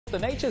The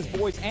Neches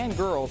boys and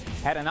girls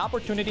had an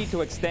opportunity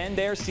to extend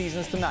their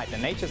seasons tonight. The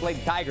Neches Lady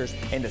Tigers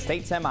in the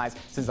state semis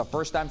since the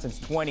first time since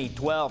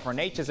 2012. For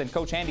Neches and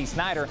Coach Andy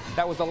Snyder,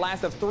 that was the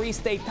last of 3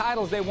 state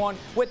titles they won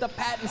with the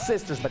Patton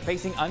sisters, but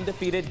facing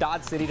undefeated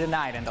Dodd City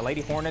tonight. And the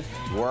Lady Hornets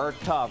were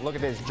tough. Look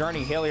at this,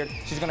 Journey Hilliard.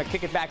 She's going to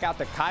kick it back out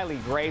to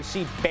Kylie Graves.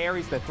 She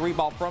buries the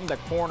 3-ball from the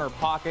corner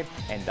pocket,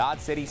 and Dodd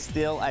City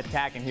still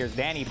attacking. Here's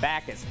Danny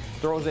Backus.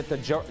 Throws it to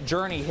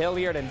Journey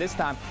Hilliard, and this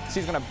time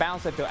she's going to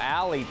bounce it to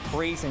Allie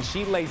Priest, and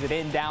she lays it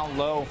in down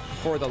low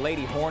for the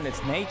Lady Hornets.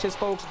 Neches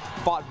folks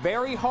fought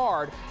very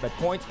hard, but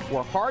points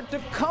were hard to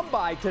come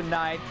by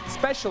tonight,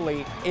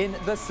 especially in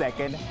the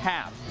second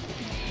half.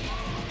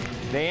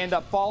 They end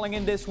up falling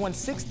in this one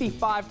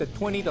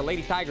 65-20. The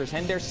Lady Tigers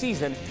end their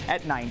season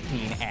at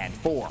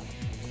 19-4.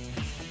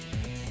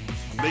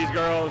 These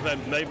girls,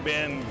 they've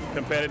been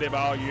competitive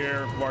all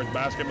year as far as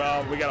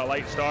basketball. We got a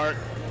late start.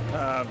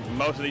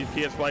 Most of these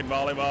kids played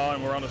volleyball,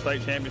 and we're on the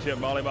state championship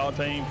volleyball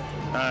team.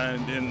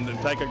 And to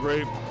take a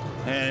group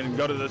and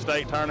go to the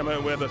state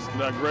tournament with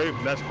a group,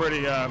 that's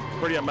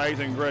pretty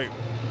amazing group.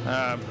 We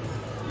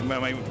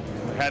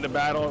had to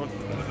battle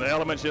the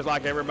elements just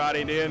like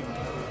everybody did,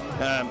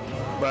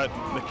 but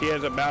the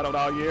kids have battled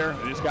all year.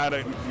 They just got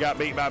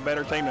beat by a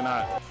better team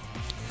tonight.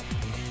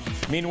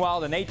 Meanwhile,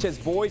 the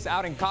Neches boys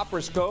out in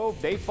Copper's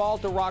Cove, they fall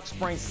to Rock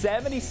Springs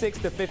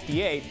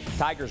 76-58.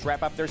 Tigers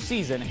wrap up their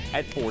season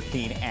at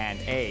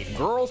 14-8.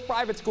 Girls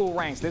private school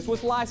ranks. This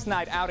was last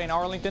night out in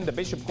Arlington. The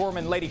Bishop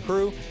Corman Lady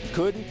Crew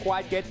couldn't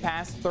quite get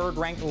past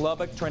third-ranked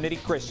Lubbock Trinity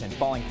Christian,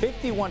 falling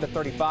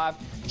 51-35.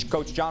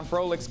 Coach John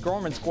Froelic's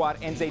Gorman squad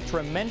ends a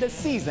tremendous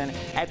season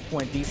at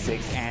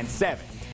 26-7.